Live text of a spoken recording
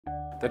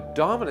The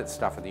dominant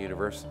stuff in the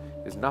universe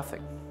is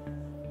nothing.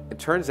 It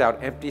turns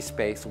out empty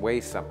space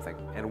weighs something,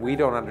 and we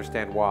don't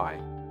understand why.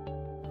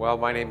 Well,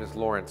 my name is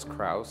Lawrence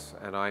Krauss,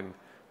 and I'm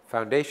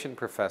Foundation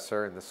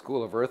Professor in the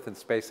School of Earth and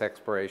Space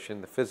Exploration,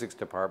 the Physics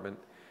Department,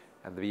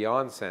 and the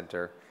Beyond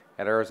Center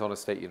at Arizona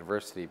State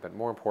University. But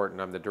more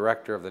important, I'm the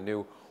Director of the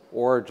new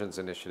Origins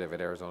Initiative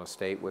at Arizona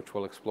State, which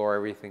will explore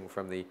everything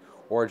from the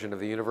origin of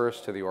the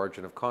universe to the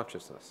origin of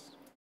consciousness.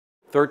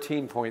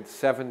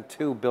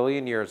 13.72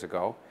 billion years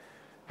ago,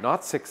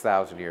 not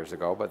 6,000 years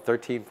ago, but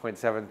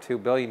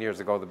 13.72 billion years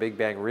ago, the Big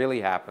Bang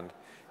really happened.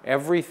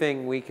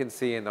 Everything we can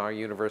see in our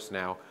universe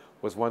now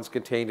was once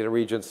contained in a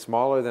region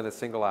smaller than a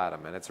single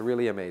atom, and it's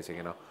really amazing,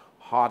 in a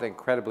hot,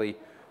 incredibly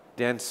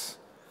dense,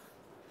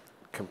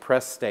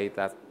 compressed state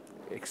that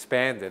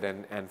expanded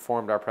and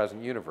formed our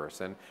present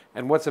universe.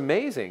 And what's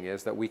amazing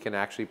is that we can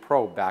actually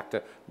probe back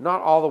to,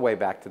 not all the way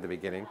back to the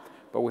beginning,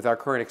 but with our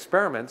current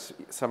experiments,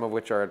 some of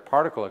which are at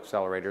particle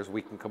accelerators,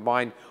 we can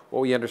combine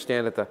what we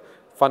understand at the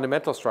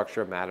fundamental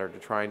structure of matter to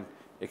try and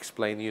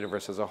explain the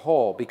universe as a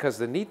whole. Because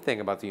the neat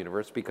thing about the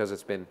universe, because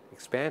it's been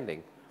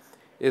expanding,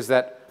 is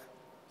that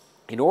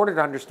in order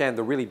to understand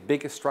the really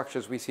biggest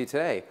structures we see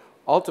today,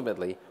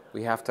 ultimately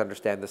we have to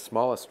understand the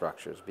smallest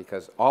structures,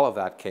 because all of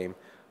that came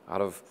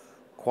out of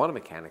quantum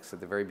mechanics at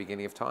the very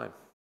beginning of time.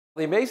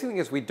 The amazing thing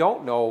is we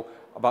don't know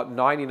about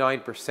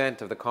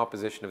 99% of the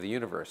composition of the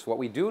universe. What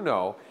we do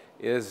know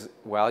is,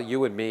 well,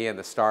 you and me and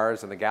the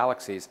stars and the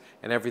galaxies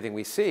and everything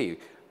we see.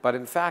 But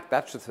in fact,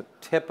 that's just the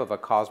tip of a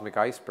cosmic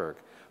iceberg.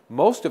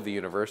 Most of the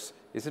universe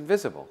is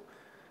invisible.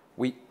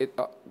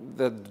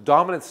 The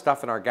dominant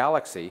stuff in our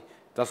galaxy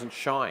doesn't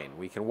shine.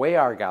 We can weigh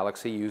our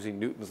galaxy using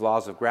Newton's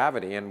laws of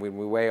gravity, and when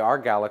we weigh our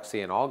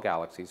galaxy, and all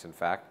galaxies in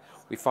fact,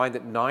 we find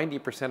that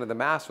 90% of the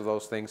mass of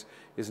those things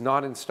is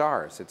not in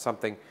stars. It's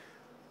something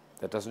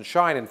that doesn't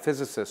shine, and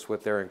physicists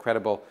with their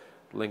incredible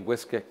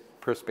linguistic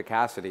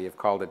perspicacity have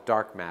called it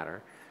dark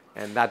matter.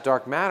 And that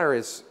dark matter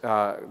is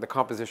the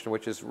composition of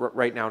which is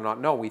right now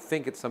not known. We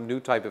think it's some new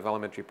type of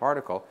elementary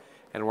particle,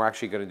 and we're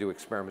actually going to do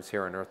experiments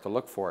here on Earth to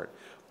look for it.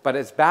 But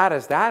as bad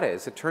as that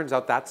is, it turns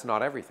out that's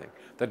not everything.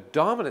 The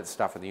dominant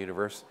stuff in the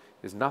universe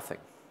is nothing.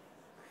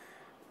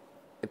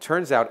 It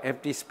turns out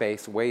empty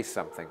space weighs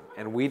something,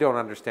 and we don't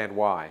understand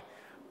why.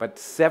 But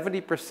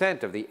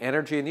 70% of the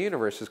energy in the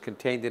universe is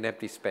contained in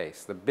empty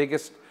space, the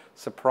biggest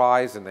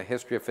surprise in the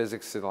history of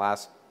physics in the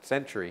last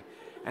century.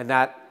 And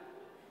that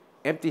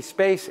empty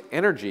space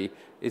energy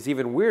is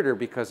even weirder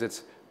because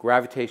it's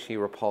gravitationally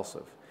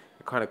repulsive,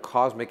 a kind of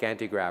cosmic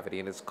anti-gravity,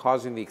 and it's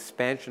causing the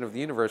expansion of the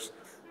universe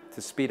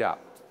to speed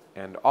up.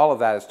 And all of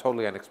that is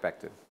totally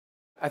unexpected.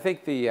 I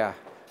think the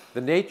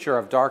nature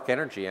of dark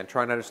energy and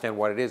trying to understand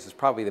what it is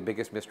probably the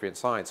biggest mystery in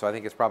science. So I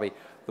think it's probably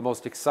the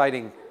most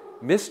exciting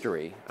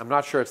mystery. I'm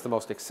not sure it's the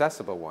most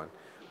accessible one.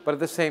 But at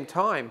the same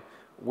time,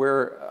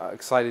 we're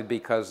excited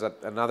because at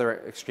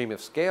another extreme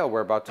of scale,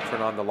 we're about to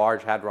turn on the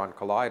Large Hadron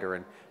Collider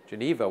in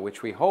Geneva,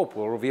 which we hope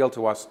will reveal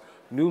to us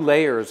new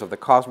layers of the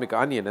cosmic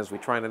onion as we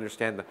try and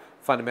understand the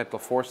fundamental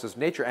forces of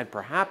nature, and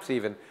perhaps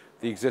even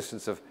the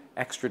existence of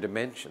extra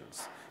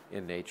dimensions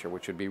in nature,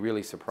 which would be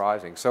really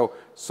surprising. So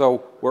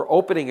we're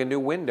opening a new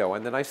window,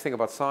 and the nice thing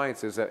about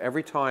science is that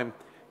every time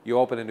you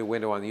open a new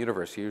window on the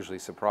universe, you're usually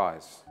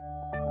surprised.